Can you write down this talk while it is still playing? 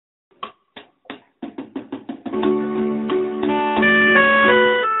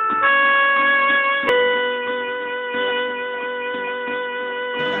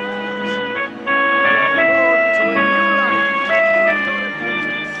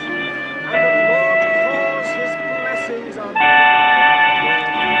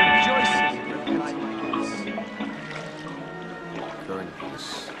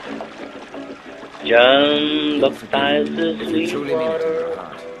John baptizes with water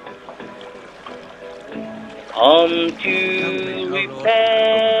unto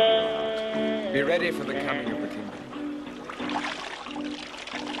repent. Be ready for the coming of the kingdom.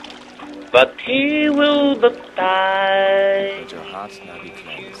 But he will baptize Let your hearts now be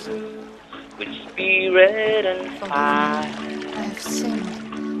cleansed. with spirit and Forgive me. fire. I have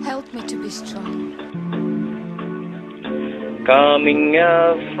sinned. Help me to be strong. Coming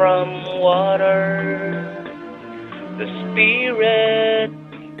up from water, the Spirit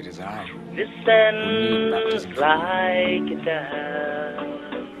It is I. descends like a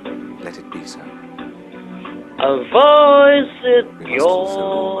dove. Let it be so. A voice is We must fulfill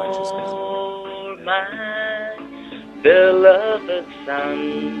all righteousness. your my beloved Son.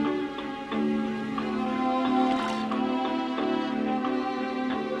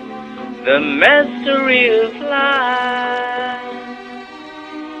 The mystery of life,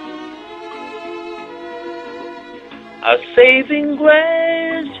 a saving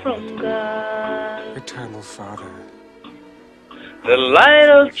grace from God, Eternal Father, the light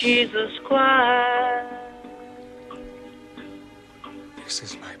of Jesus Christ this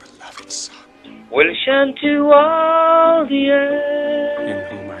is my beloved Son, will shine to all the earth. in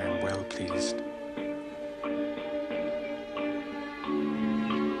whom I am well pleased.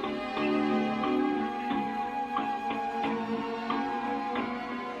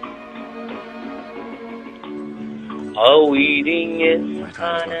 A wedding in My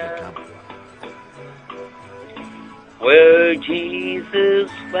time is not yet Cana, come. where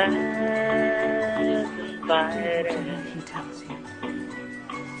Jesus was invited. He tells you.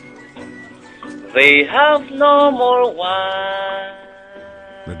 They have no more wine.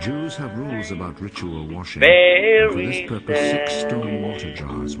 The Jews have rules about ritual washing, Mary and for this purpose 6 said, stone water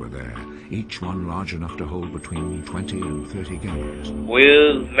jars were there, each one large enough to hold between 20 and 30 gallons.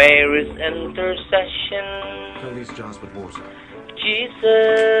 with Mary's intercession, Fill these jars with water.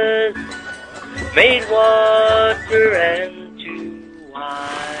 Jesus made water into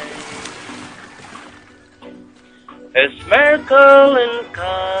wine. His miracle in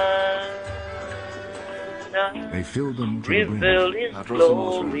Cana They filled them to the brim. revealed His Now draw some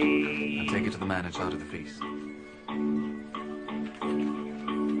water out glory. and take it to the man in charge of the feast.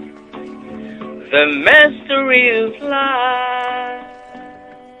 The mystery of life,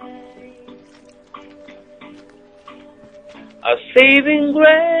 a saving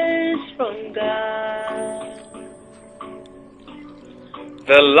grace from God,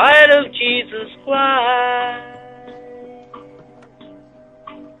 the light of Jesus Christ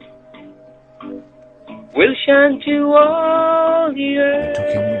will shine to all the They earth. took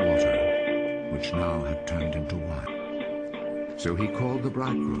him the water, which now had turned into wine. So he called the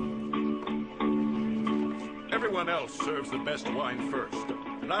bridegroom. Everyone else serves the best wine first.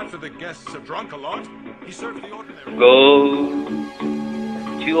 And after the guests have drunk a lot, he serves the ordinary. Go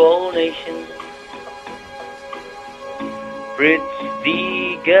to all nations, preach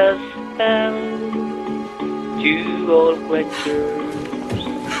the gospel to all creatures.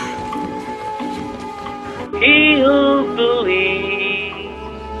 He who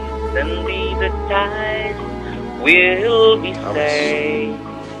believes and be baptized will be saved.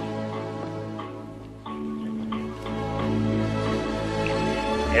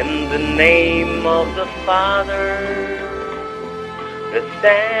 In the name of the Father, the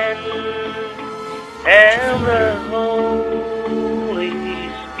Son, and the Holy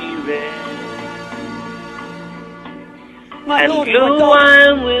Spirit. My And Lord, my lo, God.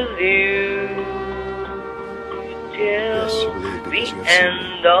 I'm with you till Yes, you believe because the you have seen me.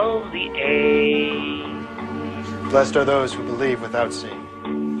 end of the age. Blessed are those who believe without seeing.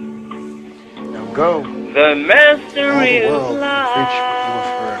 Now go, The all mystery the of world, and preach what you have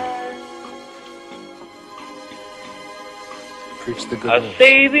life, heard. Preach the a good news.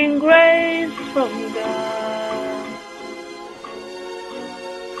 saving grace from God,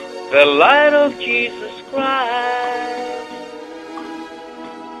 the light of Jesus Christ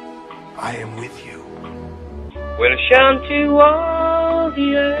I am with you will shine to all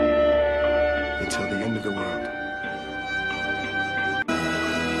the earth. until the end of the world.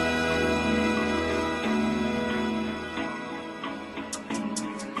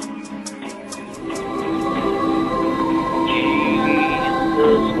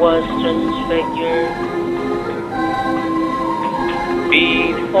 Jesus was transfigured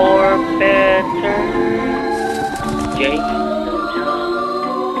before Peter, James, and John.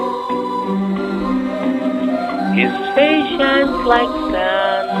 His face shines like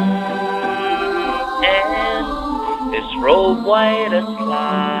sun, and his robe white as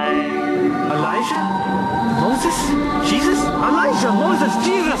light. Elijah? Moses? Jesus? Elijah, Moses,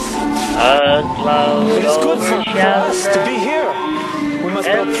 Jesus! A cloud It is good for us to be overshadowed here. We must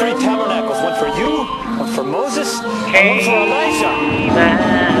build 3 tabernacles, one for you, one for Moses, and one for Elijah. came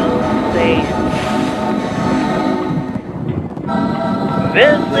out saying,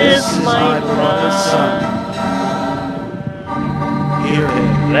 This is my son, Hear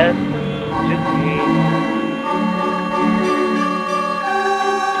him. listen to him.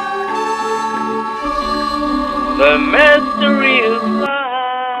 The mystery of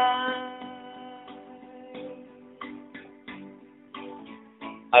life,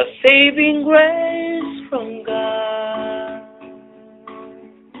 a saving grace from God,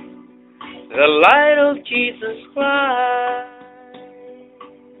 the light of Jesus Christ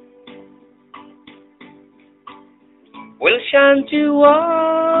will shine to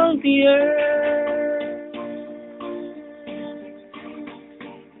all the earth.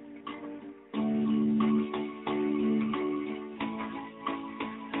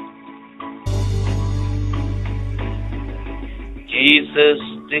 Jesus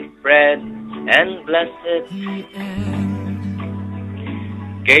took bread and blessed it,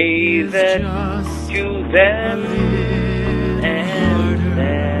 gave it to them and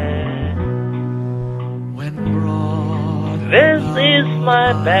said, This is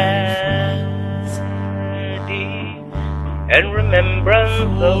my body in remembrance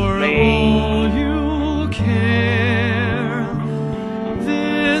of me.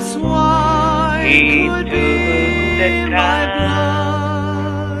 He took the cup,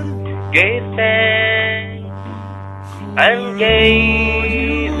 gave thanks, and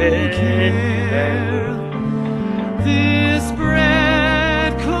gave it to them. This is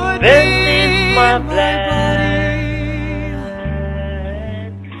my blood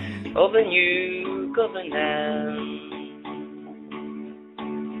of a new covenant.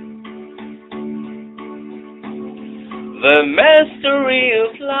 The mystery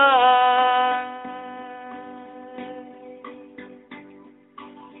of life,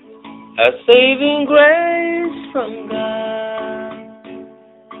 a saving grace from God,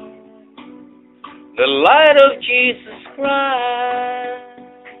 the light of Jesus Christ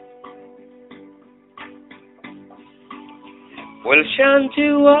will shine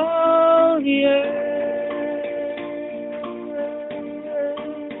to all the earth.